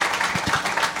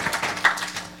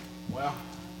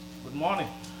morning.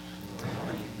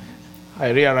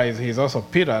 I realize he's also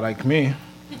Peter like me.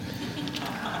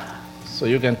 So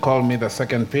you can call me the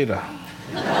second Peter.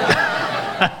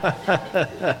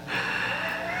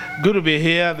 Good to be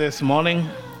here this morning.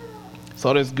 It's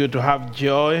always good to have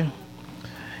joy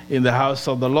in the house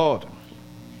of the Lord.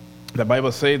 The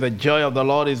Bible says the joy of the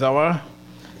Lord is our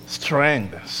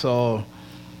strength. So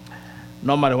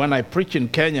normally when I preach in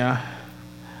Kenya,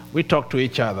 we talk to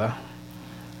each other.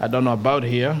 I don't know about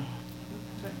here.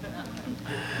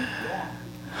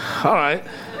 All right.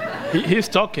 He's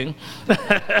talking.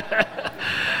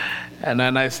 And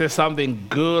then I say something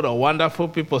good or wonderful,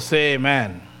 people say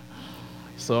amen.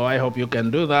 So I hope you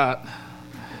can do that.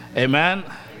 Amen?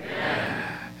 Amen.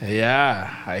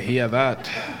 Yeah, I hear that.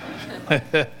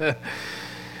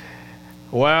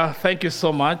 Well, thank you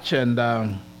so much. And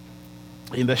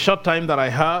in the short time that I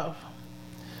have,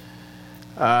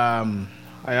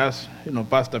 I asked,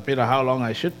 Pastor Peter, how long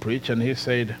I should preach, and he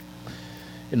said,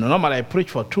 normally I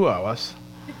preach for 2 hours,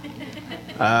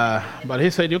 but he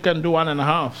said you can do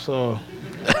 1.5. So,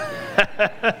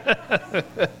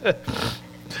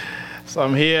 so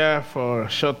I'm here for a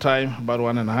short time, about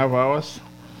 1.5 hours,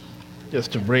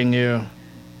 just to bring you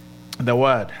the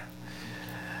word.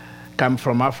 Come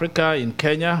from Africa, in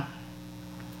Kenya,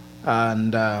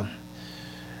 and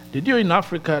did you in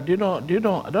Africa, do you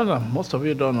know, I don't know, most of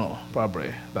you don't know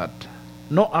probably, that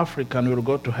no African will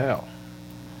go to hell.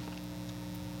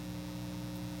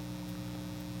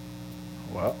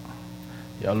 Well,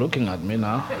 you're looking at me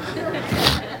now.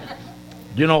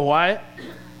 Do you know why?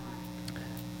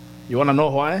 You want to know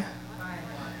why?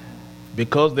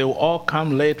 Because they will all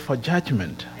come late for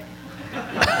judgment.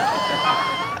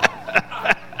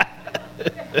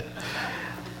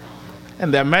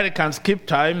 And the Americans keep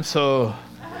time, so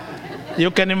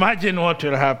you can imagine what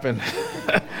will happen.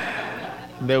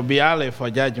 They'll be early for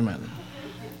judgment.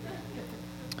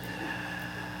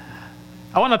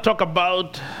 I want to talk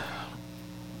about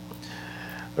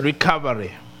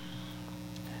recovery.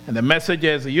 And the message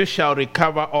is, you shall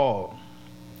recover all.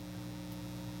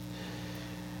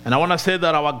 And I want to say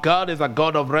that our God is a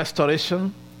God of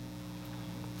restoration.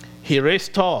 He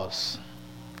restores.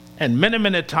 And many,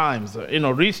 many times,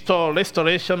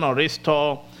 restoration or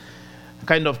restore,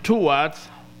 kind of 2 words,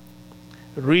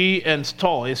 re and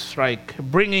store. It's like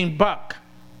bringing back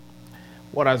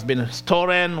what has been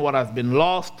stolen, what has been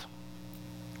lost,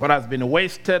 what has been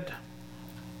wasted.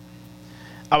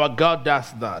 Our God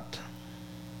does that.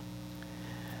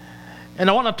 And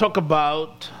I want to talk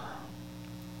about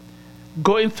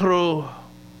going through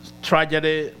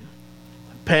tragedy,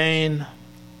 pain,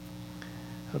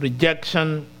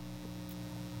 rejection,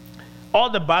 all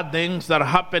the bad things that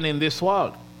happen in this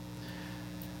world,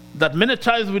 that many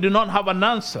times we do not have an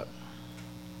answer.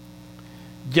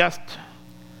 Just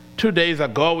 2 days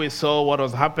ago, we saw what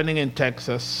was happening in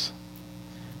Texas,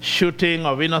 shooting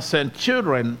of innocent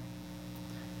children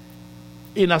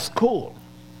in a school.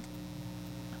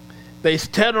 There is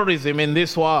terrorism in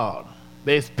this world.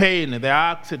 There is pain, there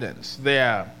are accidents, there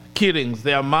are killings,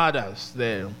 there are murders,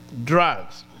 there are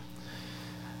drugs.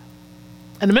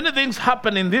 And many things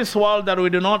happen in this world that we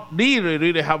do not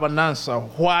really have an answer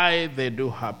why they do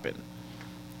happen.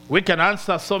 We can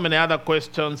answer so many other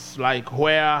questions like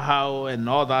where, how, and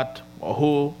all that, or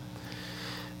who.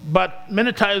 But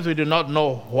many times we do not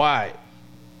know why.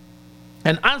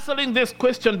 And answering this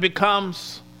question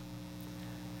becomes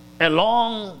a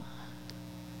long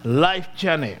life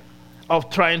journey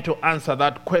of trying to answer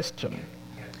that question.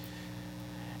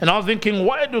 And I was thinking,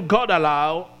 why do God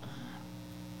allow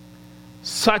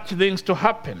such things to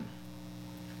happen?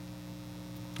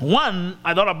 One,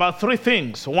 I thought about 3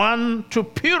 things. One, to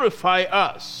purify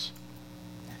us.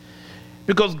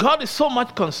 Because God is so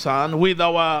much concerned with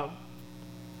our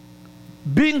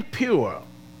being pure,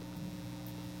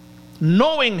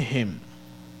 knowing Him,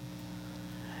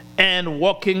 and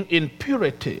walking in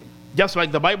purity. Just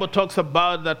like the Bible talks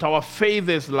about that our faith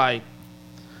is like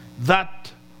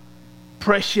that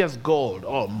precious gold,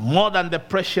 or more than the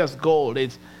precious gold.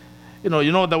 It's you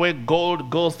know the way gold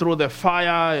goes through the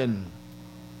fire and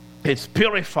it's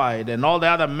purified, and all the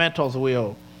other metals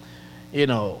will,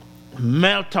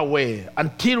 melt away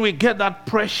until we get that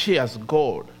precious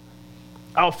gold.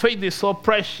 Our faith is so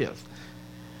precious.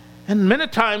 And many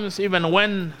times, even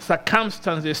when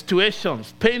circumstances,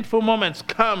 situations, painful moments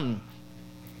come,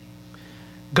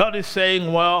 God is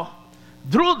saying, well,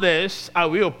 through this, I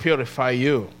will purify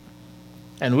you.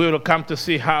 And we will come to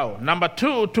see how. Number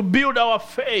 2, to build our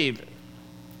faith.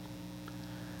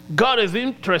 God is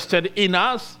interested in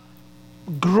us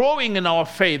growing in our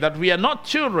faith, that we are not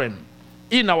children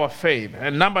in our faith.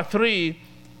 And number 3,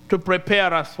 to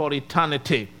prepare us for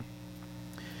eternity.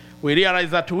 we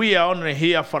realize that we are only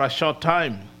here for a short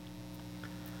time.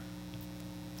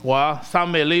 Well,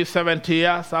 some may live 70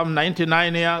 years, some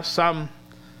 99 years, some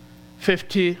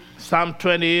 50, some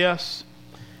 20 years.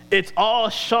 It's all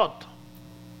short.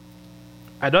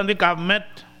 I don't think I've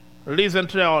met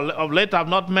recently or of late, I've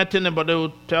not met anybody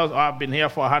who tells, oh, I've been here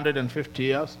for 150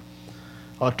 years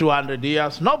or 200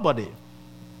 years. Nobody.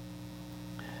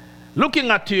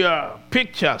 Looking at your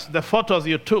pictures, the photos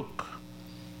you took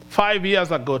 5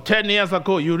 years ago, 10 years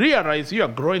ago, you realize you are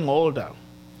growing older.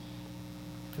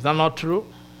 Is that not true?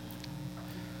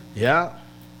 Yeah?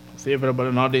 See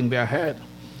everybody nodding their head.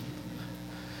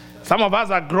 Some of us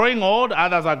are growing old,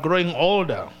 others are growing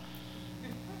older.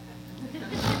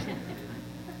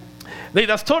 There's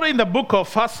a story in the book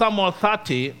of 1 Samuel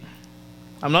 30.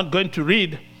 I'm not going to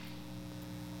read.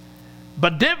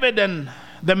 But David and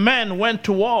the men went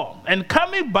to war. And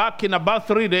coming back in about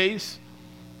 3 days,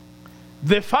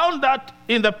 they found that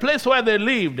in the place where they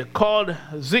lived, called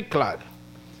Ziklag.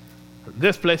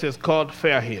 This place is called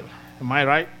Fair Hill. Am I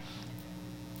right?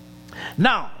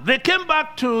 Now, they came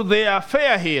back to their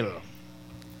Fair Hill,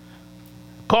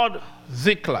 called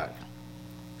Ziklag,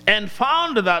 and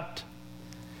found that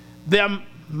the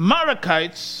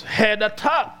Amalekites had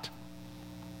attacked.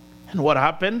 And what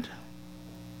happened?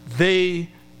 They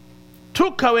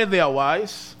took away their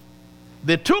wives,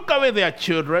 they took away their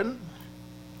children,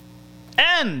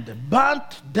 and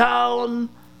burnt down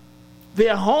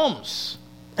their homes.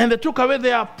 And they took away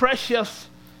their precious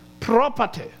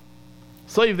property.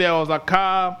 So if there was a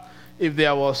car, if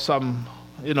there was some,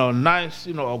 nice,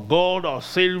 gold or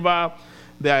silver,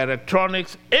 their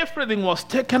electronics, everything was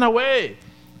taken away.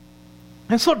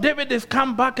 And so David has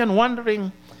come back and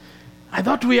wondering, I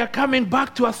thought we are coming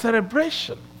back to a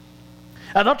celebration.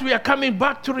 I thought we are coming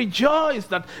back to rejoice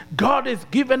that God has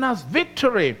given us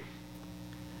victory.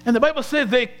 And the Bible says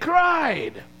they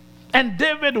cried. And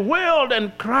David wailed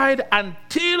and cried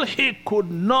until he could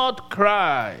not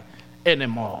cry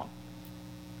anymore.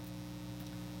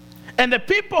 And the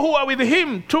people who were with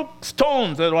him took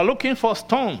stones. They were looking for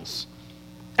stones.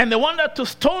 And they wanted to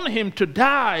stone him to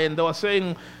die. And they were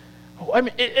saying,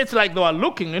 it's like they were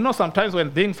looking. Sometimes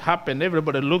when things happen,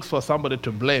 everybody looks for somebody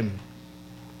to blame.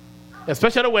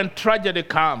 Especially when tragedy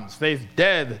comes. There's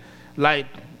death,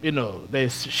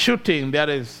 there's shooting, there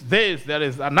is this, there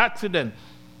is an accident.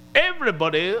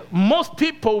 Everybody, most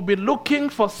people will be looking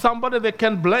for somebody they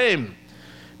can blame.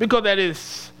 Because there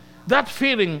is that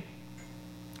feeling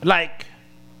like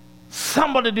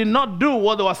somebody did not do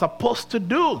what they were supposed to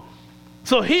do.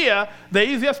 So here, the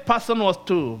easiest person was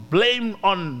to blame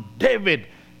on David.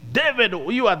 David,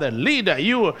 you are the leader.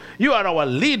 You are our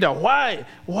leader.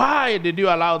 Why did you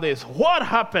allow this? What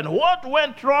happened? What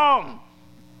went wrong?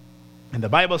 And the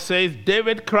Bible says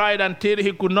David cried until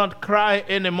he could not cry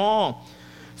anymore.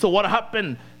 So what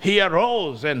happened? He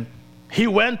arose and he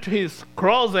went to his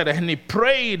closet and he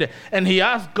prayed and he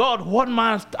asked God, what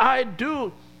must I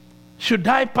do? Should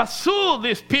I pursue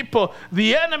these people,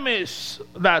 the enemies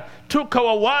that took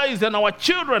our wives and our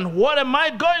children? What am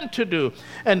I going to do?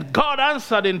 And God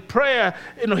answered in prayer,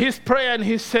 his prayer, and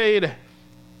he said,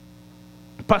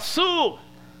 pursue,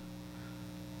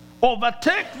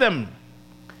 overtake them,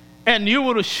 and you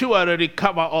will surely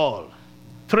recover all.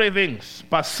 3 things: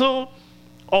 pursue,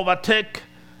 overtake,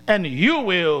 and you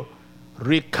will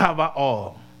recover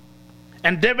all.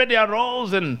 And David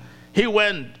arose and he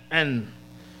went and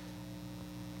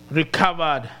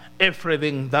recovered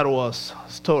everything that was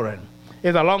stolen.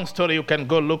 It's a long story, you can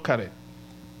go look at it.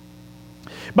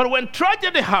 But when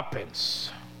tragedy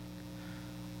happens,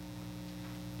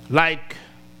 like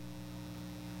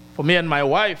for me and my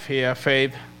wife here,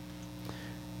 Faith,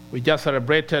 we just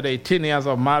celebrated 18 years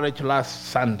of marriage last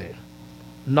Sunday.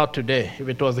 Not today. If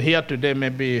it was here today,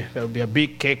 maybe there would be a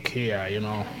big cake here,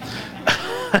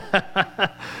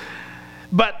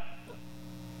 But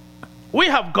we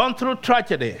have gone through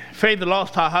tragedy. Faith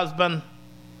lost her husband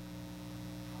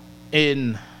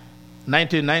in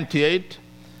 1998.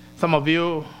 Some of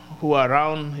you who are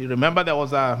around, you remember there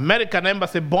was an American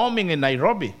embassy bombing in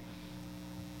Nairobi.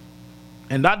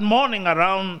 And that morning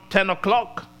around 10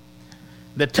 o'clock,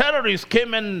 the terrorists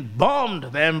came and bombed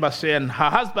the embassy, and her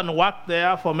husband worked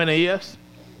there for many years,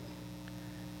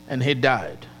 and he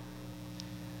died.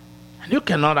 And you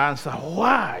cannot answer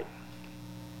why.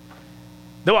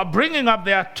 They were bringing up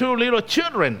their 2 little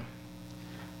children.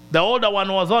 The older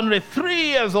one was only 3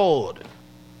 years old,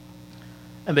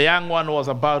 and the young one was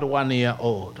about 1 year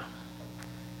old.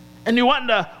 And you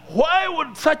wonder, why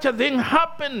would such a thing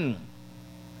happen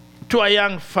to a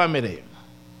young family?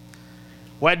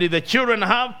 Why did the children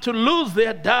have to lose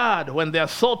their dad when they are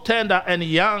so tender and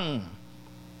young?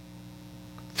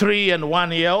 3 and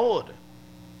 1 year old.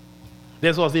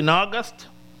 This was in August.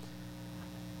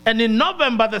 And in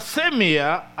November the same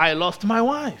year, I lost my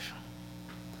wife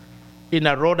in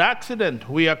a road accident.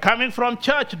 We are coming from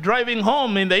church, driving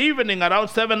home in the evening around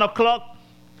 7 o'clock,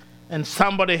 and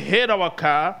somebody hit our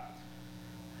car.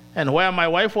 And where my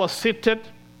wife was seated,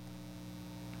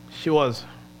 she was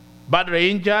badly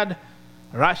injured,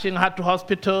 rushing her to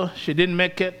hospital. She didn't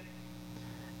make it.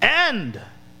 And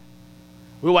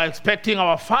we were expecting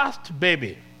our first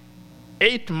baby,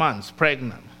 8 months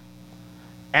pregnant.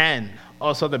 And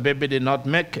also the baby did not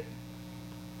make it.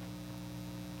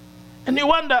 And you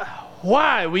wonder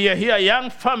why we are here, a young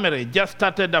family, just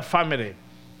started a family.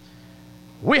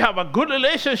 We have a good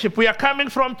relationship. We are coming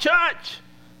from church,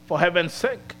 for heaven's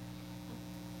sake.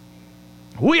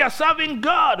 We are serving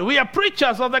God. We are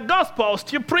preachers of the gospel,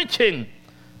 still preaching.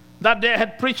 That day I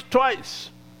had preached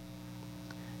twice.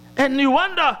 And you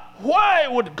wonder, why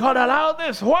would God allow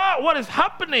this? What is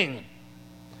happening?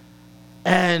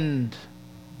 And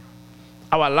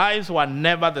our lives were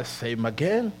never the same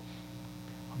again.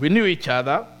 We knew each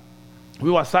other.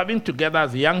 We were serving together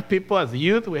as young people, as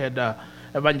youth. We had an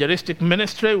evangelistic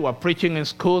ministry. We were preaching in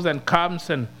schools and camps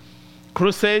and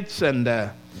crusades. And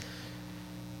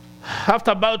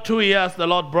after about 2 years, the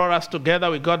Lord brought us together.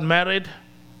 We got married.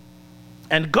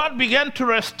 And God began to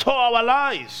restore our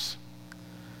lives.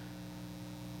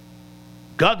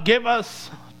 God gave us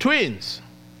twins,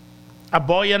 a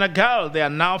boy and a girl. They are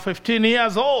now 15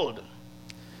 years old.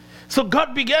 So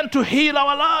God began to heal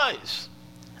our lives.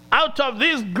 Out of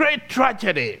this great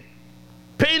tragedy,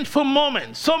 painful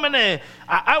moments, so many,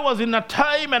 I was in a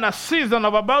time and a season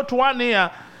of about 1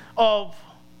 year of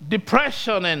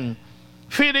depression and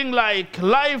feeling like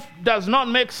life does not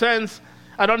make sense.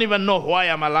 I don't even know why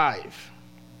I'm alive.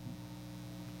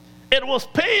 It was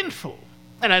painful.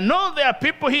 And I know there are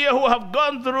people here who have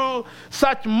gone through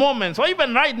such moments, or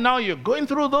even right now you're going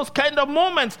through those kind of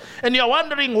moments, and you're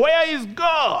wondering, where is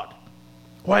God?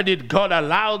 Why did God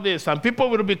allow this? Some people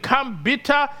will become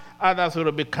bitter, others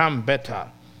will become better.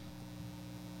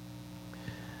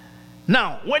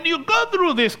 Now, when you go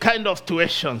through these kind of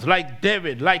situations, like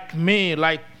David, like me,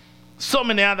 like so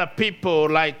many other people,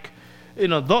 like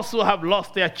those who have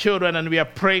lost their children and we are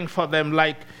praying for them,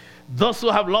 like those who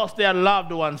have lost their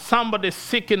loved ones, somebody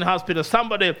sick in hospital,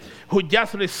 somebody who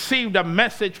just received a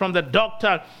message from the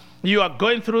doctor, you are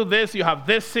going through this, you have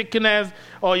this sickness,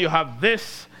 or you have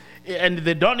this, and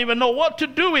they don't even know what to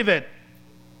do with it.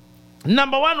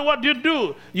 Number one, what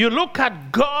do? You look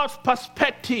at God's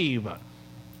perspective.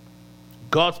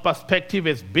 God's perspective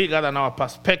is bigger than our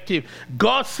perspective.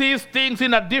 God sees things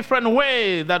in a different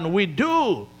way than we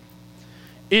do.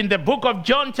 In the book of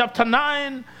John chapter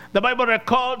 9, the Bible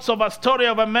records of a story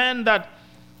of a man that,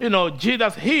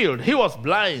 Jesus healed. He was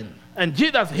blind, and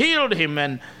Jesus healed him.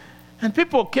 And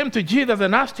people came to Jesus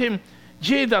and asked him,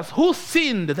 Jesus, who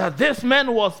sinned that this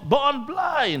man was born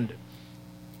blind?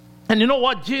 And you know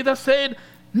what Jesus said?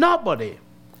 Nobody.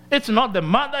 It's not the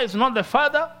mother, it's not the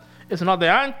father, it's not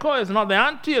the uncle, it's not the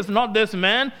auntie, it's not this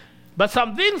man. But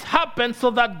some things happen so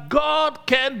that God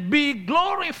can be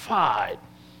glorified.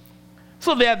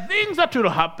 So there are things that will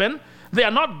happen. They are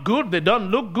not good, they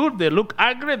don't look good, they look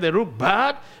ugly, they look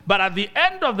bad. But at the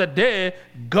end of the day,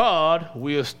 God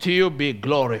will still be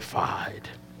glorified.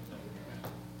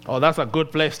 Oh, that's a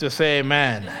good place to say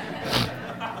amen.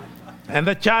 And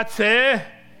the church say,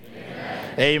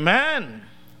 amen. Amen.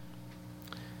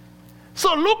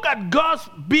 So look at God's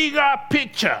bigger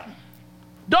picture.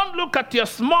 Don't look at your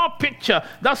small picture.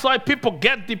 That's why people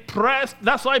get depressed.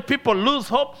 That's why people lose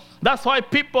hope. That's why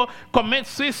people commit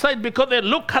suicide, because they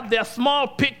look at their small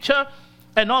picture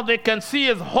and all they can see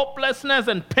is hopelessness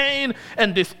and pain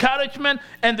and discouragement.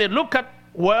 And they look at,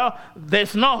 well,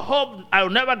 there's no hope. I'll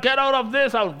never get out of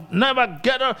this. I'll never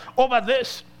get over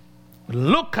this.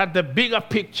 Look at the bigger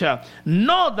picture.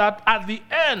 Know that at the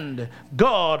end,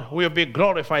 God will be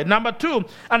glorified. Number two,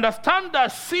 understand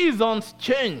that seasons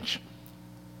change.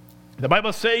 The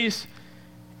Bible says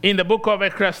in the book of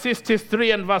Ecclesiastes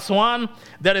 3 and verse 1,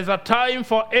 there is a time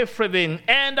for everything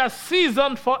and a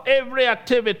season for every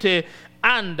activity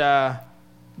under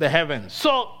the heavens.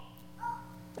 So,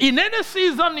 in any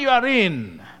season you are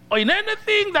in, or in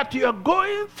anything that you are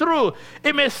going through,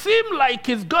 it may seem like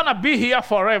it's going to be here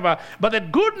forever. But the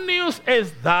good news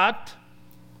is that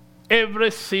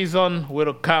every season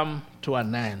will come to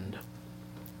an end.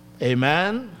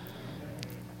 Amen?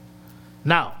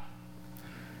 Now,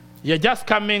 you're just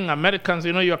coming, Americans,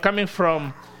 you're coming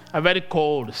from a very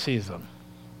cold season.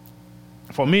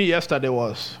 For me, yesterday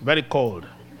was very cold.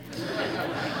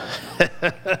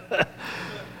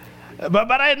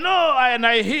 But I know, and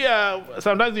I hear,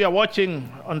 sometimes you are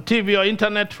watching on TV or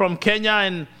internet from Kenya,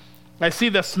 and I see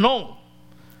the snow,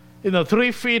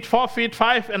 3 feet, 4 feet,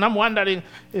 5, and I'm wondering,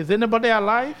 is anybody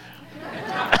alive?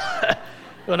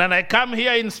 And then I come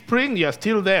here in spring, you're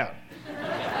still there.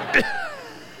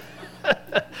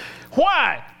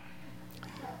 Why?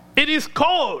 It is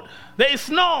cold, there is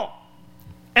snow,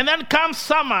 and then comes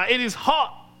summer, it is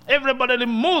hot. Everybody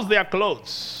removes their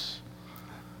clothes,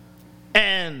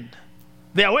 and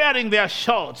they are wearing their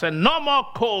shorts and no more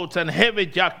coats and heavy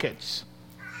jackets.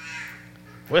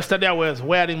 Yesterday I was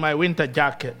wearing my winter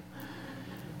jacket.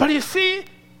 But you see,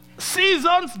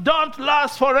 seasons don't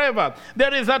last forever.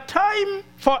 There is a time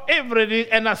for everything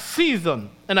and a season.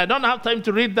 And I don't have time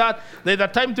to read that. There's a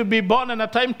time to be born and a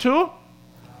time to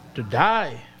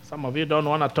die. Some of you don't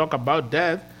want to talk about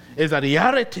death. It's a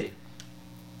reality.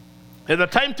 There's a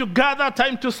time to gather,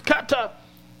 time to scatter.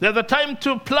 There's a time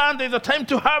to plant, there's a time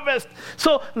to harvest.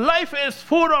 So life is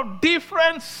full of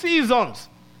different seasons.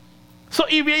 So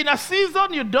if you're in a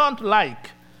season you don't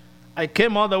like, I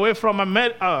came all the way from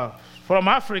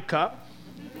Africa,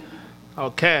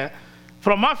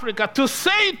 from Africa to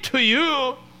say to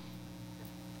you,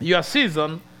 your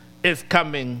season is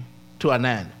coming to an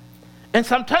end. And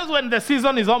sometimes when the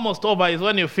season is almost over is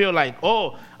when you feel like,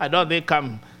 oh, I don't think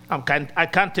I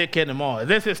can't take anymore.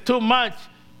 This is too much.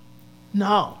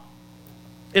 No.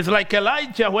 It's like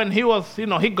Elijah when he was,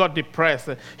 he got depressed.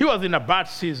 He was in a bad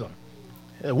season.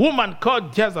 A woman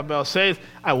called Jezebel says,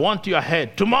 I want your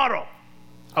head. Tomorrow,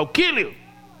 I'll kill you.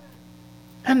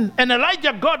 And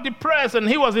Elijah got depressed and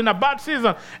he was in a bad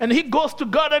season. And he goes to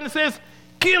God and says,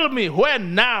 kill me.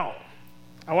 When? Now.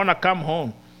 I want to come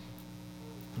home.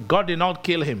 God did not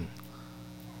kill him.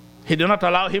 He did not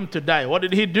allow him to die. What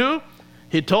did he do?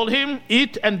 He told him,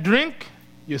 eat and drink.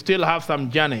 You still have some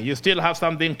journey. You still have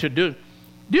something to do.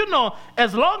 Do you know,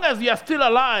 as long as you are still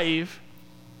alive,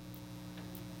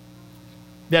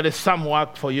 there is some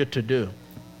work for you to do.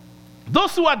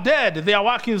 Those who are dead, their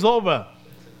work is over.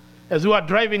 As we were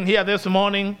driving here this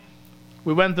morning,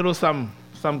 we went through some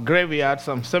graveyard,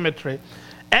 some cemetery,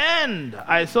 and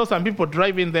I saw some people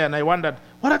driving there, and I wondered,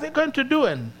 what are they going to do?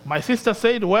 And my sister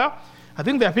said, well, I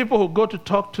think there are people who go to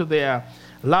talk to their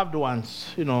loved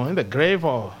ones, in the grave,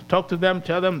 or talk to them,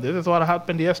 tell them this is what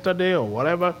happened yesterday or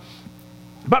whatever.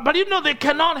 But they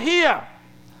cannot hear.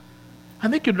 I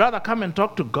think you'd rather come and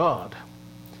talk to God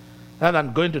rather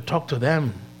than going to talk to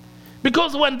them.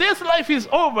 Because when this life is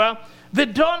over, they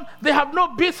have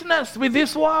no business with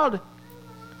this world.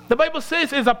 The Bible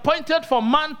says it's appointed for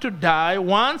man to die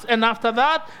once, and after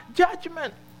that,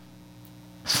 judgment.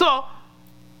 So,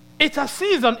 it's a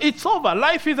season, it's over.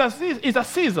 Life is a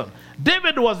season.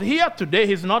 David was here, today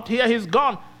he's not here, he's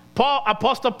gone.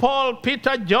 Apostle Paul,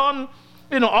 Peter, John,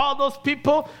 all those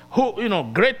people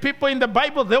who, great people in the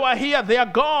Bible, they were here, they are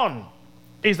gone.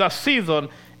 It's a season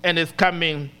and it's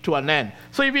coming to an end.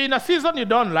 So if you're in a season you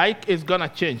don't like, it's going to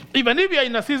change. Even if you're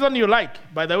in a season you like,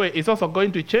 by the way, it's also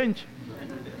going to change.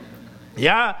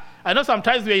 Yeah, I know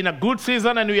sometimes we're in a good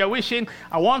season and we are wishing,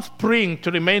 I want spring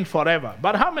to remain forever.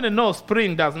 But how many know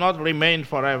spring does not remain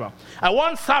forever? I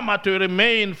want summer to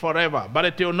remain forever, but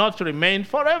it will not remain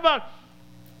forever.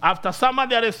 After summer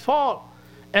there is fall.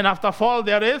 And after fall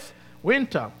there is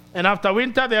winter. And after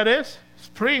winter there is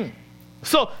spring.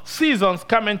 So seasons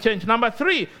come and change. Number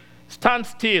 3, stand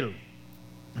still.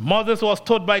 Moses was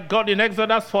told by God in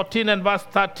Exodus 14 and verse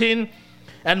 13,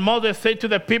 and Moses said to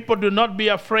the people, do not be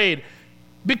afraid.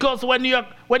 Because when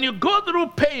you go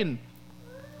through pain,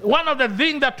 one of the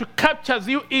things that captures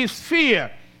you is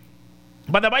fear.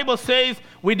 But the Bible says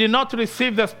we did not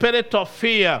receive the spirit of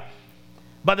fear,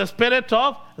 but the spirit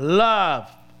of love,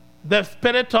 the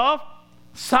spirit of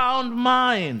sound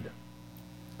mind.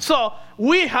 So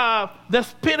we have the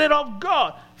Spirit of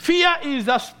God. Fear is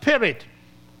a spirit,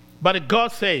 but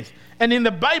God says, and in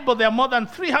the Bible there are more than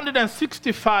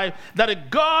 365 that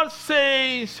God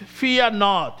says, fear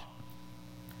not.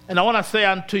 And I want to say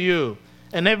unto you,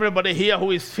 and everybody here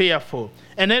who is fearful,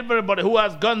 and everybody who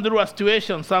has gone through a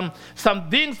situation, some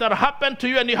things that happened to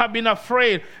you and you have been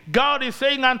afraid, God is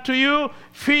saying unto you,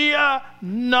 fear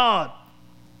not.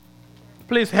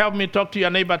 Please help me talk to your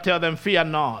neighbor, tell them, fear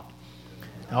not.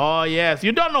 Oh yes,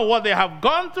 you don't know what they have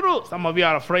gone through. Some of you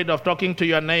are afraid of talking to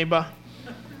your neighbor.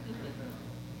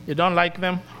 You don't like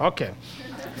them? Okay.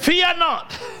 Fear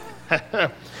not.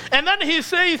 And then he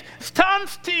says, stand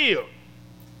still.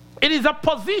 It is a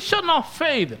position of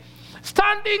faith.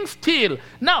 Standing still.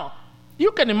 Now,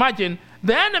 you can imagine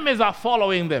the enemies are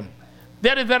following them.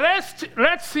 There is a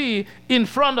Red Sea in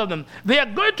front of them. They are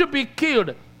going to be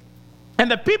killed. And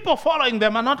the people following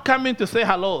them are not coming to say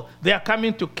hello. They are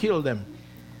coming to kill them.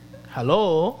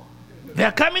 Hello?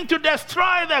 They're coming to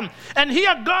destroy them. And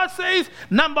here God says,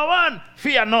 number one,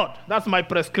 fear not. That's my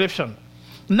prescription.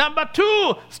 Number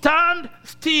two, stand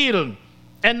still.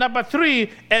 And number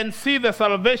three, and see the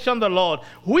salvation of the Lord,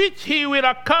 which he will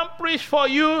accomplish for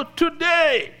you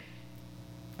today.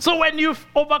 So when you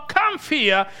overcome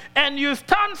fear and you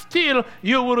stand still,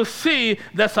 you will see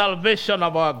the salvation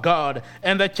of our God.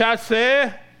 And the church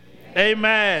say,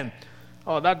 amen.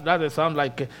 Oh, that doesn't sound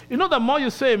like... You know, the more you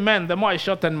say amen, the more I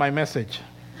shorten my message.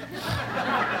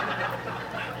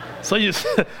 So you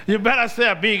better say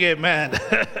a big amen.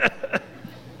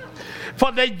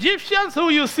 For the Egyptians who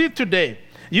you see today,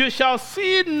 you shall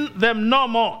see them no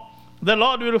more. The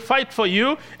Lord will fight for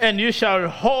you, and you shall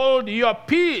hold your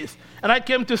peace. And I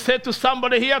came to say to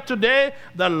somebody here today,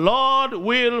 the Lord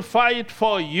will fight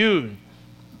for you.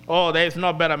 Oh, there is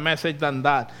no better message than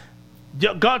that.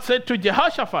 God said to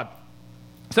Jehoshaphat,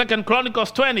 2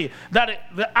 Chronicles 20,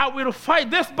 that I will fight.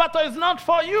 This battle is not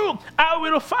for you. I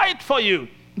will fight for you.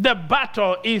 The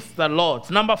battle is the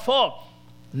Lord's. Number 4,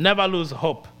 never lose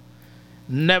hope.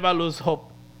 Never lose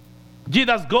hope.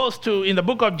 Jesus goes to, in the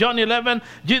book of John 11,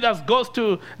 Jesus goes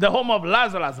to the home of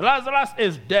Lazarus. Lazarus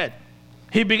is dead.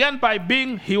 He began by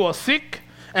he was sick,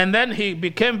 and then he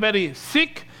became very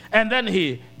sick, and then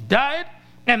he died,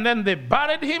 and then they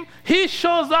buried him. He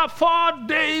shows up 4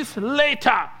 days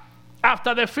later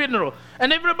after the funeral,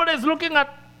 and everybody is looking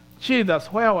at Jesus.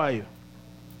 Where were you?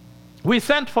 We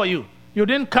sent for you. You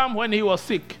didn't come when he was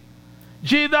sick.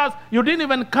 Jesus, you didn't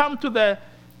even come to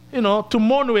to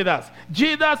mourn with us.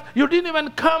 Jesus, you didn't even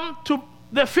come to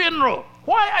the funeral.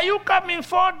 Why are you coming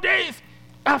 4 days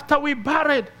after we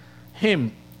buried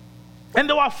him? And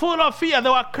they were full of fear. They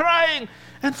were crying.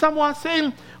 And someone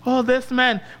saying, oh, this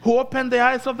man who opened the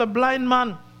eyes of the blind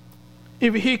man,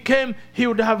 if he came, he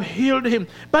would have healed him.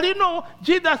 But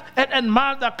Jesus, and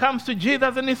Martha comes to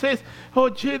Jesus and he says, oh,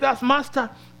 Jesus, Master,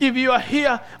 if you are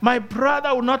here, my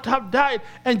brother would not have died.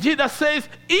 And Jesus says,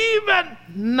 even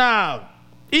now,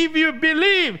 if you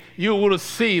believe, you will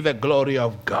see the glory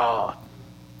of God.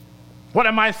 What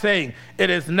am I saying? It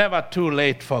is never too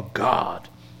late for God.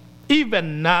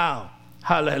 Even now.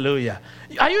 Hallelujah.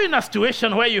 Are you in a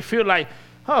situation where you feel like,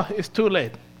 oh, it's too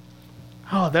late?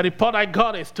 Oh, the report I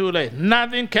got is too late.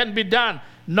 Nothing can be done.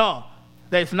 No,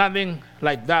 there's nothing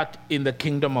like that in the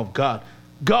kingdom of God.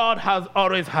 God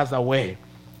always has a way.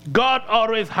 God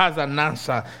always has an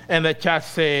answer. And the church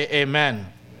say amen.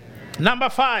 Amen. Number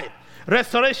 5.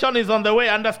 Restoration is on the way.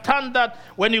 Understand that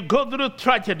when you go through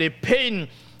tragedy, pain,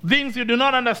 things you do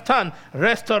not understand,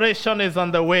 restoration is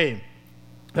on the way.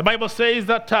 The Bible says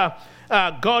that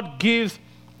God gives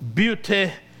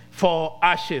beauty for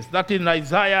ashes. That in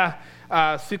Isaiah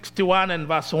 61 and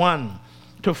verse 1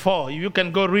 to 4. You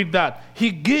can go read that. He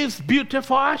gives beauty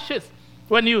for ashes.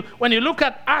 When you look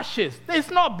at ashes, there's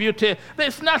no beauty.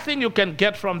 There's nothing you can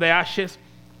get from the ashes.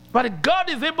 But God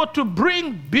is able to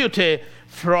bring beauty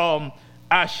from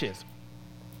ashes.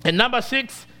 And number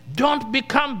 6, don't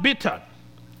become bitter.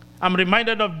 I'm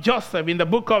reminded of Joseph in the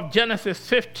book of Genesis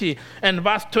 50 and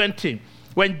verse 20.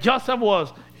 When Joseph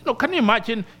was, can you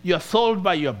imagine, you're sold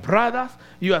by your brothers,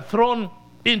 you are thrown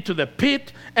into the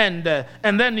pit, and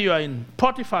then you are in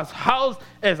Potiphar's house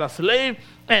as a slave,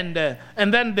 and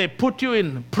then they put you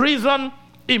in prison,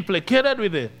 implicated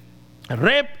with a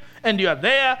rape, and you are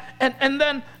there, and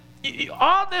then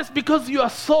all this because you are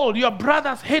sold. Your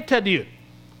brothers hated you.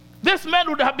 This man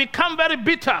would have become very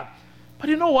bitter. But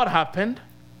you know what happened?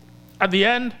 At the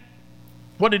end,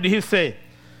 what did he say?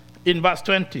 In verse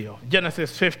 20 of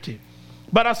Genesis 50.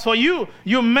 But as for you,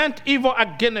 you meant evil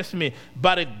against me,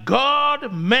 but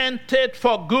God meant it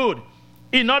for good,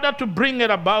 in order to bring it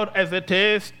about as it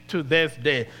is to this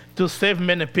day, to save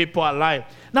many people alive.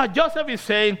 Now Joseph is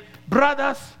saying,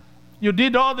 brothers, you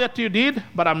did all that you did,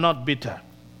 but I'm not bitter.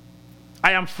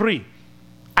 I am free.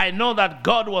 I know that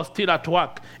God was still at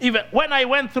work. Even when I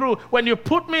went through, when you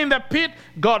put me in the pit,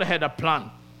 God had a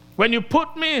plan. When you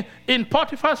put me in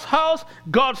Potiphar's house,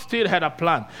 God still had a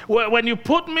plan. When you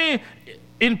put me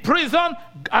in prison,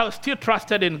 I was still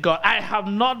trusted in God. I have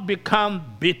not become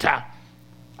bitter.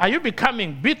 Are you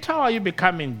becoming bitter or are you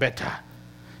becoming better?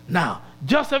 Now,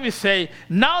 Joseph is saying,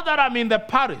 now that I'm in the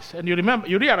palace, and you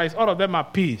realize all of them are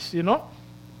P's,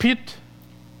 Pit.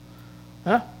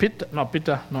 Peter? No,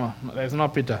 Peter. No, there's no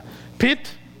Peter.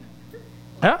 Pit,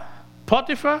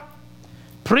 Potiphar,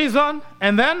 prison,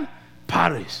 and then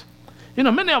Paris.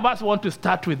 Many of us want to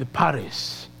start with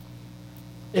Paris.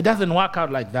 It doesn't work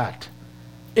out like that.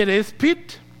 It is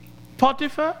pit,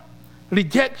 Potiphar,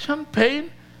 rejection, pain,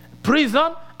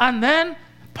 prison, and then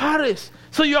Paris.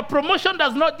 So your promotion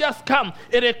does not just come.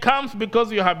 It comes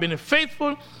because you have been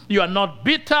faithful, you are not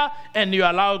bitter, and you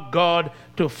allow God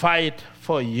to fight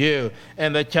for you.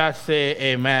 And the church say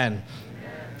amen.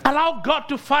 Allow God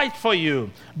to fight for you.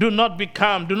 Do not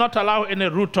allow any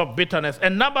root of bitterness.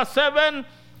 And number 7,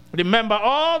 remember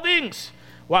all things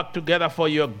work together for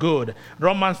your good.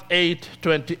 Romans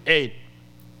 8:28.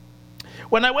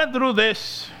 When I went through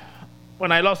this,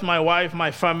 when I lost my wife,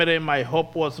 my family, my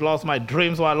hope was lost, my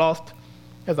dreams were lost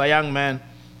as a young man.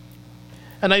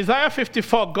 And Isaiah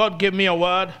 54, God gave me a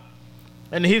word,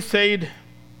 and he said,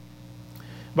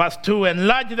 verse 2,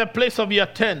 enlarge the place of your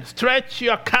tent, stretch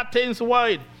your curtains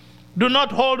wide, do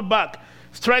not hold back,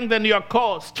 strengthen your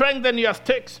cords, strengthen your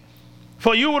sticks,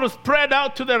 for you will spread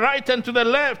out to the right and to the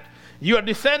left. Your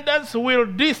descendants will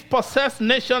dispossess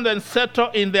nations and settle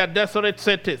in their desolate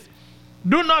cities.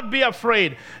 Do not be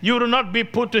afraid. You will not be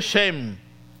put to shame.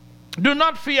 Do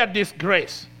not fear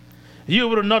disgrace. You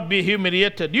will not be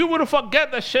humiliated. You will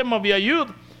forget the shame of your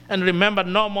youth and remember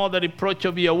no more the reproach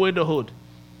of your widowhood.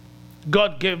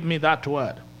 God gave me that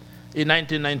word in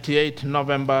 1998,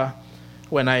 November,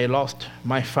 when I lost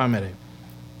my family.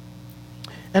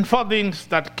 And 4 things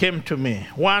that came to me.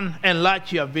 1,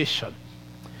 enlarge your vision.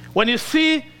 When you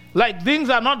see like things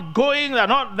are not going, they're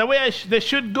not the way they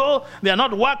should go, they're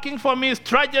not working for me, it's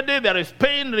tragedy, there is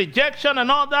pain, rejection, and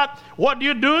all that, what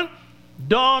do?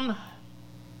 Don't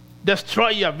destroy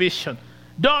your vision.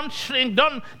 Don't shrink,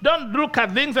 don't look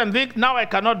at things and think, now I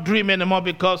cannot dream anymore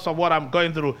because of what I'm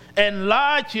going through.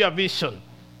 Enlarge your vision.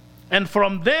 And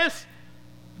from this,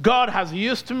 God has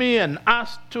used me and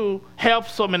us to help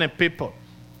so many people.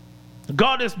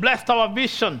 God has blessed our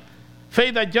vision.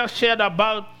 Faith I just shared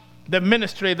about the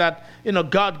ministry that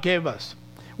God gave us.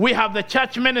 We have the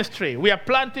church ministry. We are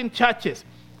planting churches.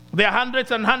 There are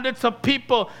hundreds and hundreds of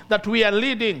people that we are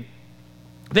leading.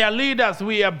 They are leaders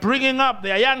we are bringing up.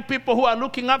 They are young people who are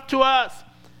looking up to us.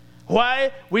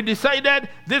 Why? We decided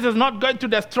this is not going to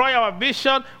destroy our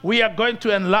vision. We are going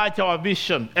to enlarge our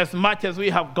vision as much as we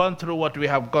have gone through what we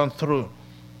have gone through.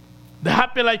 The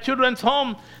Happy Life Children's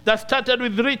Home that started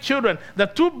with 3 children. The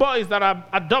 2 boys that are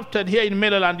adopted here in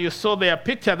Maryland, you saw their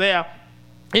picture there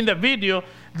in the video.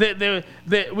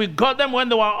 We got them when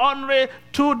they were only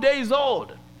 2 days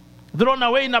old, thrown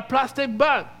away in a plastic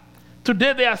bag.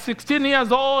 Today they are 16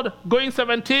 years old, going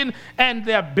 17, and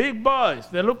they are big boys.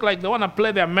 They look like they want to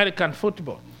play the American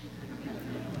football.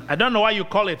 I don't know why you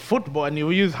call it football and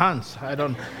you use hands.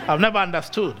 I've never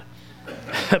understood.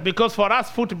 Because for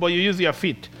us, football, you use your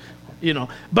feet.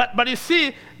 But you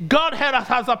see, God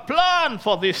has a plan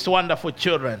for these wonderful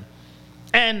children.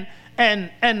 And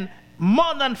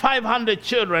more than 500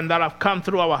 children that have come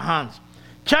through our hands.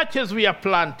 Churches we are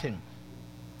planting.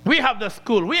 We have the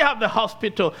school. We have the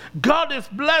hospital. God is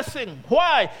blessing.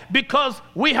 Why? Because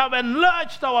we have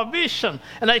enlarged our vision.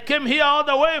 And I came here all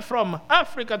the way from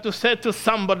Africa to say to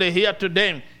somebody here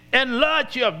today,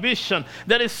 enlarge your vision.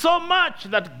 There is so much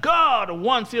that God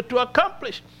wants you to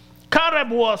accomplish.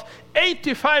 Caleb was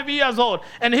 85 years old,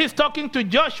 and he's talking to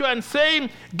Joshua and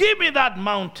saying, give me that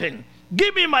mountain.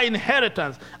 Give me my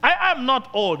inheritance. I am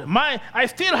not old. I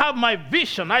still have my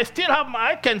vision. I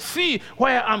can see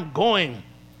where I'm going.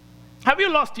 Have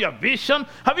you lost your vision?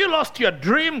 Have you lost your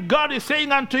dream? God is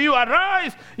saying unto you,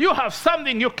 arise. You have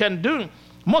something you can do.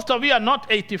 Most of you are not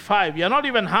 85. You're not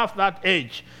even half that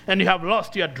age, and you have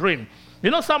lost your dream.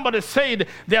 Somebody said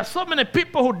there are so many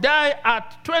people who die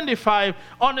at 25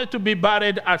 only to be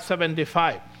buried at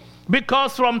 75.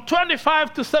 Because from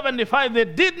 25 to 75, they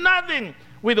did nothing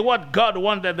with what God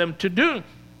wanted them to do.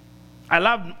 I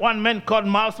love one man called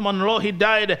Miles Monroe. He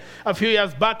died a few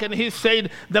years back, and he said,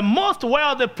 the most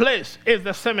wealthy place is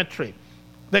the cemetery,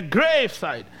 the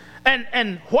graveside.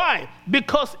 And why?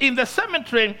 Because in the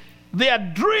cemetery, there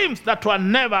are dreams that were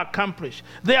never accomplished.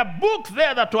 There are books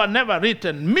there that were never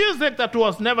written, music that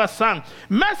was never sung,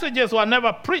 messages were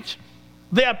never preached.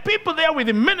 There are people there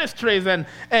with ministries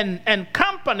and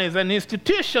companies and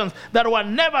institutions that were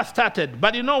never started.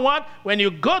 But you know what? When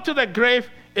you go to the grave,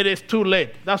 it is too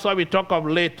late. That's why we talk of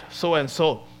late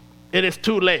so-and-so. It is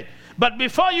too late. But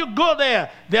before you go there,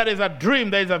 there is a dream,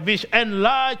 there is a vision.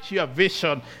 Enlarge your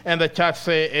vision. And the church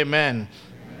say amen.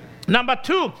 Number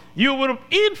 2, you will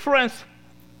influence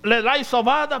the lives of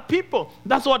other people.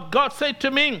 That's what God said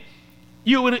to me.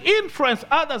 You will influence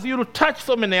others. You will touch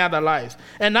so many other lives.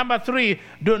 And number 3,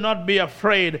 do not be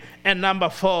afraid. And number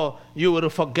 4, you will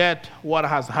forget what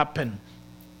has happened.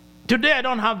 Today, I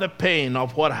don't have the pain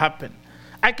of what happened.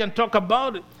 I can talk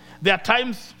about it. There are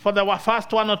times for the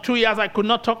first 1 or 2 years I could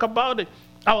not talk about it.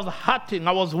 I was hurting.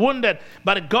 I was wounded.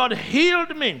 But God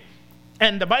healed me.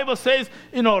 And the Bible says,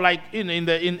 like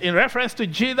in reference to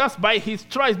Jesus, by his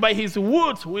stripes, by his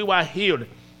wounds, we were healed.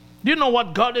 Do you know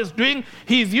what God is doing?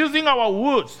 He's using our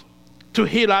wounds to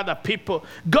heal other people.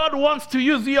 God wants to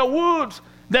use your wounds,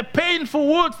 the painful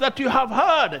wounds that you have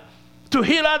heard, to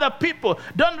heal other people.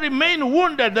 Don't remain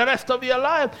wounded the rest of your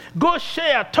life. Go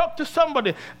share, talk to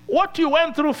somebody. What you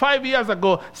went through 5 years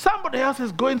ago, somebody else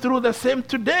is going through the same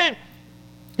today.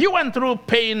 You went through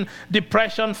pain,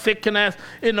 depression, sickness,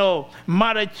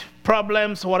 marriage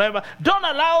problems, whatever. Don't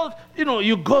allow,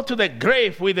 you go to the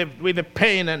grave with the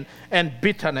pain and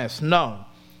bitterness. No.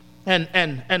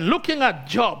 And looking at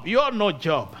Job, you all know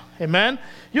Job. Amen?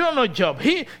 You all know Job.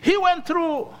 He went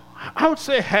through, I would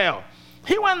say, hell.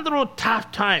 He went through a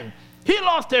tough time. He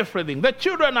lost everything. The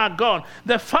children are gone.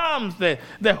 The farms, the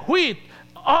wheat,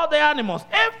 all the animals,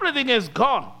 everything is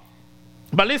gone.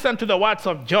 But listen to the words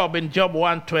of Job in Job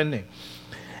 1:20.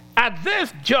 At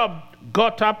this, Job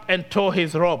got up and tore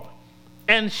his robe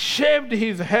and shaved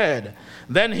his head.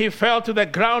 Then he fell to the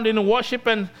ground in worship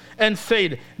and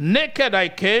said, naked I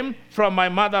came from my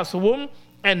mother's womb,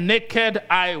 and naked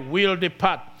I will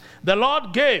depart. The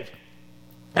Lord gave,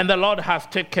 and the Lord has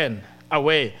taken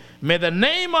away. May the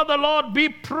name of the Lord be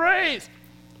praised.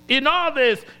 In all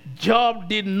this, Job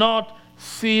did not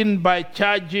sin by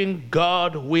charging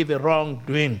God with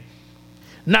wrongdoing.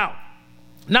 Now,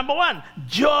 number one,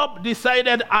 Job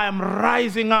decided, I am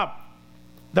rising up.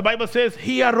 The Bible says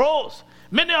he arose.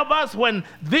 Many of us, when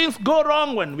things go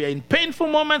wrong, when we are in painful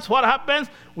moments, what happens?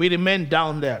 We remain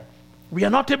down there. We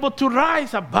are not able to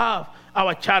rise above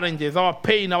our challenges, our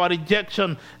pain, our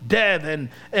rejection, death,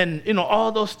 and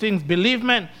all those things,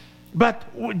 bereavement.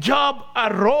 But Job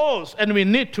arose, and we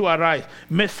need to arise.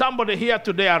 May somebody here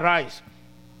today arise.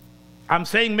 I'm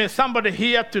saying, may somebody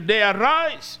here today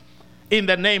arise in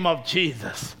the name of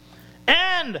Jesus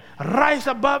and rise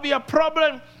above your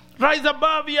problem, rise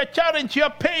above your challenge, your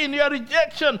pain, your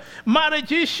rejection,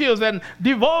 marriage issues and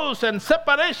divorce and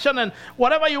separation and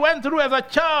whatever you went through as a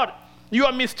child. You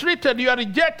are mistreated, you are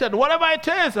rejected, whatever it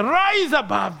is, rise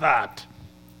above that.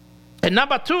 And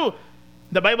number two,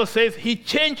 the Bible says he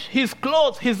changed his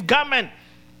clothes, his garment,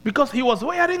 because he was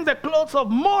wearing the clothes of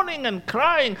mourning and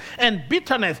crying and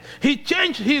bitterness. He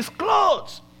changed his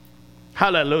clothes.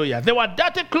 Hallelujah. They were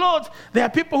dirty clothes. There are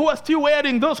people who are still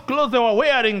wearing those clothes they were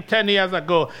wearing 10 years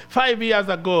ago, 5 years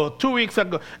ago, 2 weeks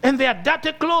ago. And they are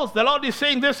dirty clothes. The Lord is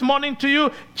saying this morning to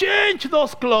you, change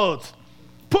those clothes.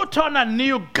 Put on a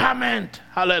new garment.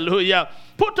 Hallelujah.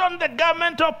 Put on the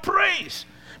garment of praise.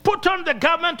 Put on the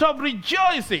garment of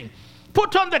rejoicing.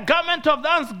 Put on the garment of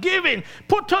thanksgiving.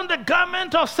 Put on the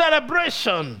garment of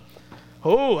celebration.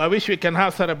 Oh, I wish we can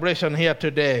have celebration here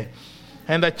today.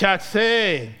 And the church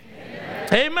say, Amen.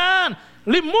 Amen.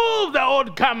 Remove the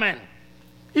old garment.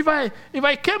 If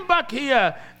I came back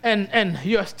here and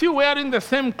you're still wearing the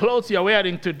same clothes you're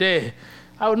wearing today,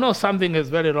 I would know something is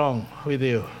very wrong with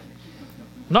you.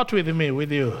 Not with me,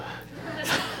 with you.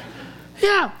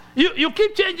 Yeah, you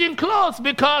keep changing clothes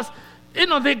because,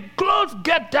 the clothes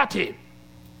get dirty.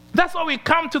 That's why we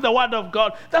come to the Word of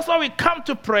God. That's why we come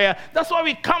to prayer. That's why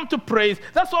we come to praise.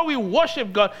 That's why we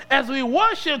worship God. As we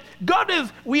worship,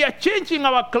 we are changing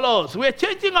our clothes. We are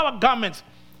changing our garments.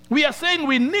 We are saying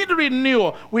we need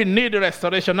renewal. We need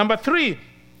restoration. Number three,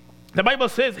 the Bible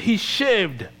says he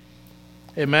shaved.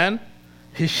 Amen?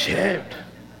 He shaved.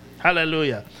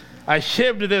 Hallelujah. I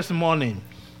shaved this morning.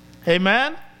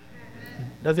 Amen?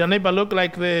 Does your neighbor look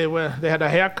like they had a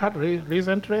haircut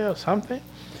recently or something?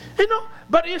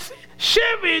 But you see,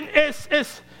 shaving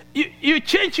is you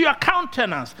change your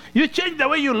countenance. You change the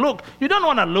way you look. You don't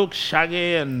want to look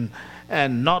shaggy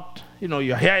and not,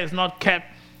 your hair is not kept.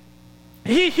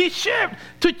 He shaved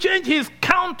to change his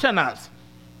countenance.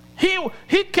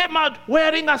 He came out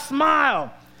wearing a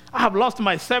smile. I have lost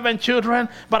my 7 children,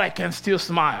 but I can still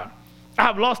smile. I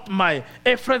have lost my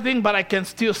everything, but I can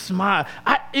still smile.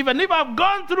 Even if I've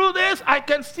gone through this,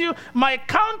 my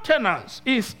countenance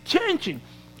is changing.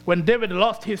 When David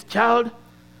lost his child,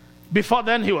 before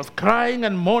then he was crying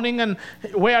and mourning and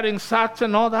wearing sacks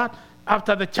and all that.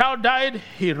 After the child died,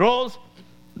 he rose,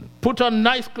 put on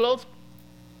nice clothes,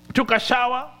 took a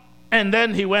shower, and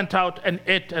then he went out and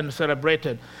ate and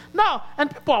celebrated. Now, and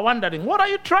people are wondering, what are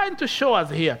you trying to show us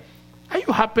here? Are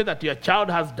you happy that your child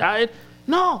has died?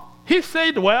 No. He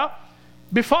said, well,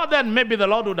 before then maybe the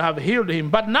Lord would have healed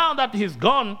him. But now that he's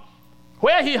gone,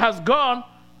 where he has gone,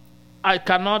 I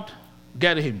cannot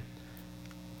get him.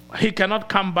 He cannot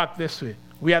come back this way.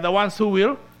 We are the ones who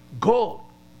will go.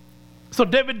 So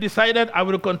David decided, I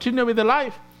will continue with the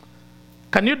life.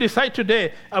 Can you decide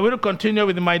today, I will continue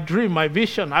with my dream, my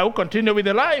vision. I will continue with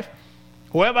the life.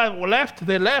 Whoever left,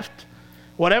 they left.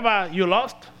 whatever you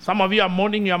lost, some of you are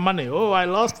mourning your money. Oh, I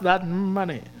lost that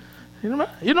money. You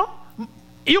know,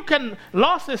 you can,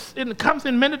 losses, it comes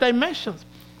in many dimensions.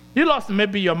 You lost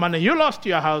maybe your money, you lost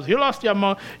your house, you lost your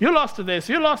mom, you lost this,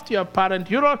 you lost your parent,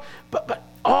 but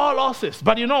all losses.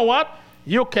 But you know what?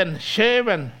 You can shave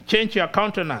and change your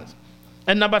countenance.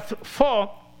 And number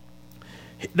 4,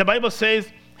 the Bible says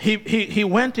he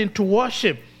went into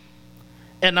worship.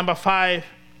 And number 5,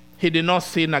 he did not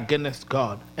sin against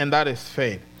God. And that is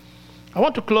faith. I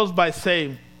want to close by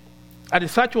saying, a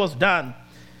research was done,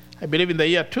 I believe in the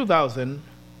year 2000,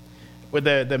 with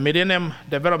the Millennium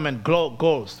Development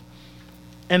Goals.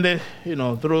 And they,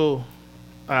 through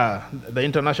the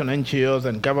international NGOs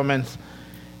and governments,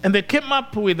 and they came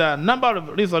up with a number of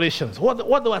resolutions, what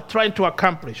they were trying to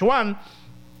accomplish. One,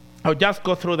 I'll just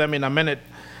go through them in a minute.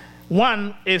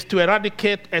 One is to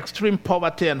eradicate extreme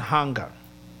poverty and hunger.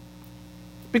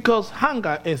 Because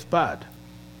hunger is bad.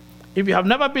 If you have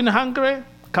never been hungry,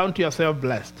 count yourself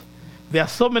blessed. There are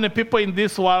so many people in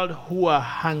this world who are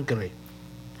hungry.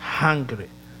 Hungry.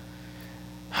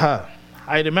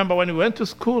 I remember when we went to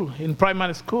school, in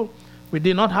primary school, we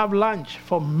did not have lunch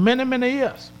for many, many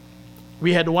years.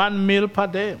 We had 1 meal per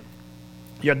day.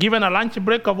 You're given a lunch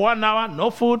break of 1 hour, no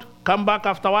food, come back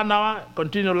after 1 hour,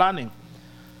 continue learning.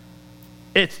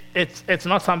 It's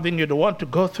not something you'd want to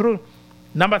go through.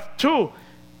 Number 2,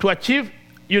 to achieve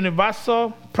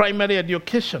universal primary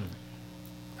education.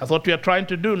 That's what we are trying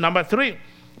to do. Number 3,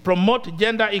 promote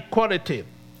gender equality.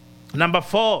 Number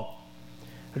 4,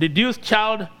 reduce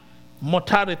child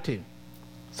mortality.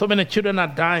 So many children are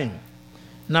dying.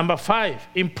 Number 5,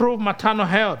 improve maternal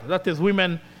health. That is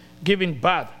women giving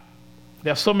birth.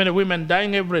 There are so many women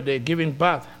dying every day giving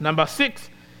birth. Number 6,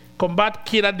 combat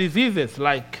killer diseases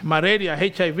like malaria,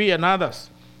 HIV, and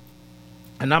others.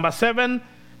 And number 7,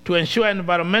 to ensure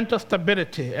environmental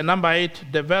stability. And number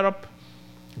 8, develop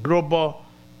global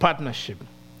partnership.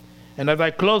 And as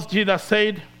I close, Jesus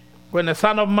said, when the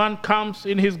Son of Man comes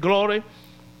in his glory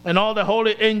and all the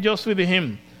holy angels with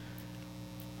him,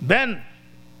 then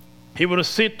he will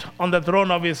sit on the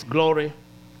throne of his glory.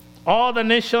 All the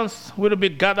nations will be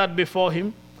gathered before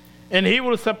him, and he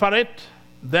will separate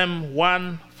them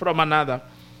one from another,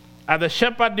 as the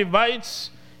shepherd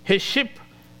divides his sheep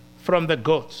from the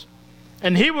goats.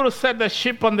 And he will set the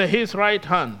sheep on his right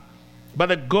hand, but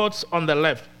the goats on the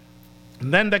left.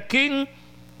 And then the king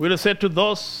will say to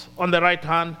those on the right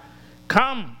hand,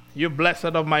 come, you blessed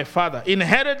of my Father,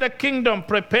 inherit the kingdom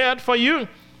prepared for you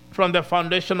from the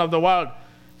foundation of the world.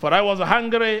 For I was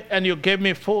hungry, and you gave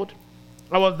me food.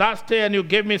 I was thirsty, and you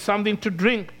gave me something to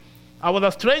drink. I was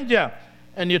a stranger,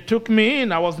 and you took me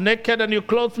in. I was naked, and you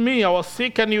clothed me. I was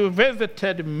sick, and you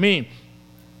visited me.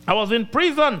 I was in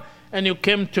prison, and you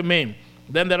came to me.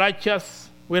 Then the righteous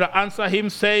will answer him,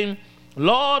 saying,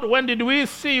 Lord, when did we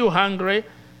see you hungry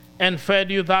and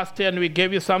fed you thirsty, and we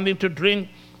gave you something to drink?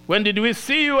 When did we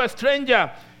see you a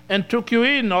stranger and took you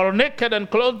in, or naked and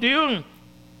clothed you?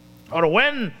 Or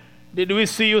when did we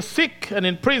see you sick and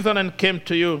in prison and came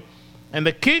to you? And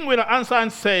the king will answer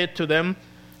and say to them,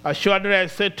 assuredly I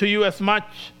say to you,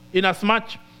 inasmuch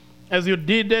as you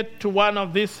did it to one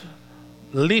of these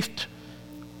least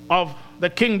of the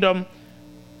kingdom,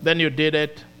 then you did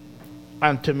it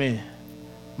unto me.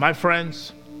 My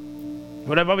friends,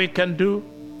 whatever we can do,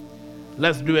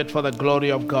 let's do it for the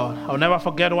glory of God. I'll never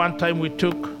forget one time we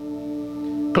took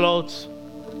clothes,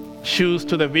 shoes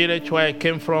to the village where I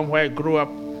came from, where I grew up.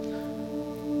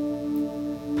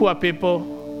 Poor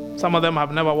people, some of them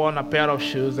have never worn a pair of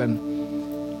shoes.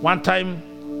 And one time,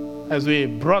 as we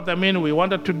brought them in, we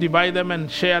wanted to divide them and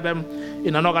share them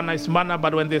in an organized manner.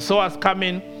 But when they saw us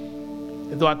coming,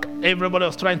 it was like everybody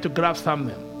was trying to grab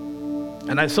something.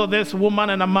 And I saw this woman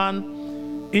and a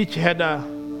man, each had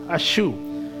a shoe.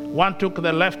 One took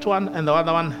the left one and the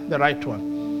other one the right one.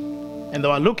 And they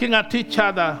were looking at each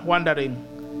other, wondering,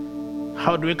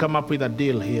 how do we come up with a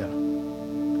deal here?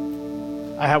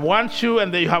 I have one shoe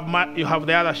and then you have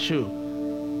the other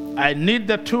shoe. I need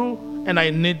the two and I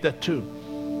need the two.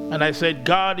 And I said,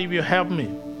 God, if you help me,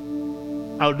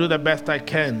 I'll do the best I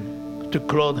can to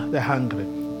clothe the hungry.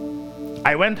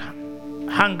 I went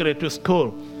hungry to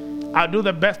school. I'll do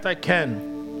the best I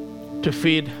can to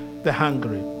feed the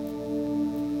hungry.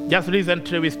 Just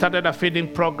recently, we started a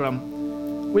feeding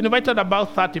program. We invited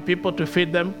about 30 people to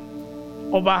feed them.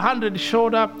 Over 100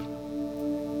 showed up.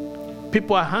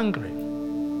 People are hungry.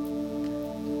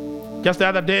 Just the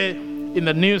other day, in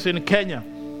the news in Kenya,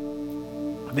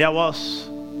 there was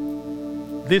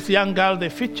this young girl they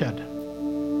featured,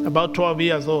 about 12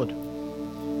 years old.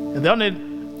 And the only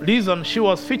reason she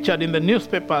was featured in the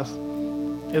newspapers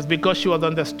is because she was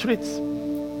on the streets.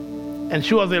 And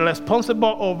she was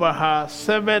irresponsible over her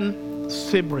 7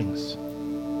 siblings.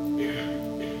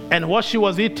 And what she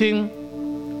was eating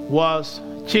was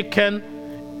chicken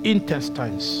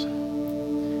intestines.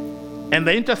 And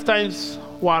the intestines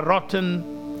were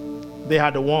rotten. They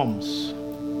had worms.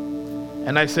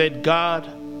 And I said, God,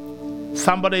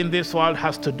 somebody in this world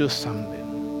has to do something.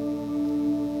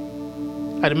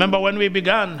 I remember when we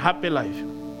began Happy Life,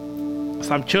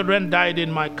 some children died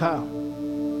in my car,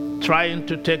 trying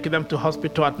to take them to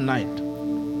hospital at night.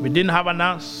 We didn't have a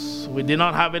nurse. We did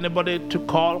not have anybody to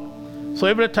call. So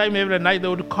every night they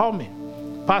would call me,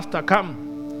 Pastor, come,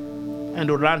 and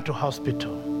would run to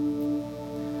hospital.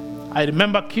 I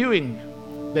remember queuing.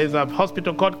 There's a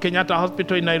hospital called Kenyatta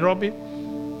Hospital in Nairobi.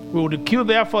 We would queue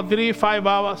there for 3-5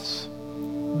 hours,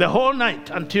 the whole night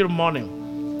until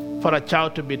morning, for a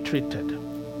child to be treated.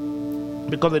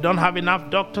 Because they don't have enough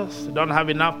doctors, they don't have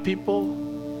enough people.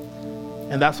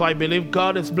 And that's why I believe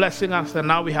God is blessing us, and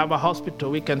now we have a hospital.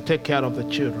 We can take care of the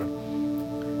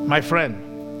children. My friend,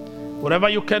 whatever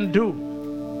you can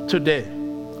do today,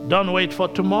 don't wait for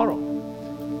tomorrow.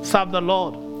 Serve the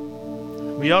Lord.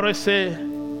 We always say,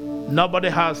 nobody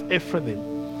has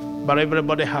everything, but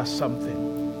everybody has something.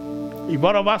 If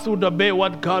all of us would obey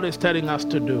what God is telling us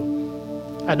to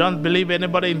do, I don't believe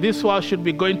anybody in this world should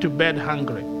be going to bed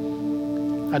hungry.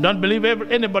 I don't believe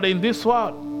anybody in this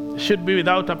world should be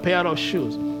without a pair of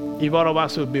shoes, if all of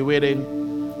us would be willing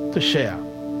to share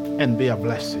and be a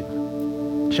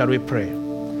blessing. Shall we pray?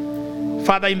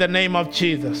 Father, in the name of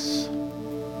Jesus,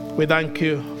 we thank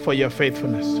you for your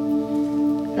faithfulness.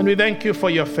 And we thank you for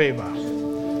your favor.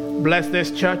 Bless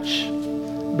this church.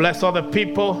 Bless all the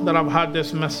people that have heard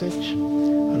this message.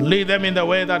 And lead them in the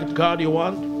way that, God, you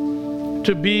want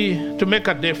to make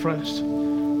a difference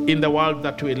in the world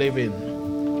that we live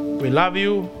in. We love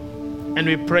you and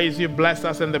we praise you. Bless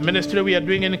us in the ministry we are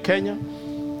doing in Kenya.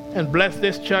 And bless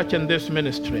this church and this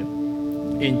ministry.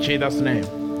 In Jesus' name,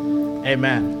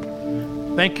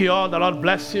 amen. Thank you all. The Lord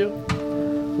bless you.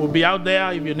 We'll be out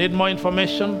there if you need more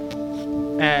information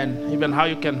and even how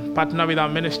you can partner with our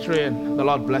ministry, and the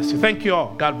Lord bless you. Thank you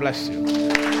all. God bless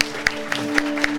you.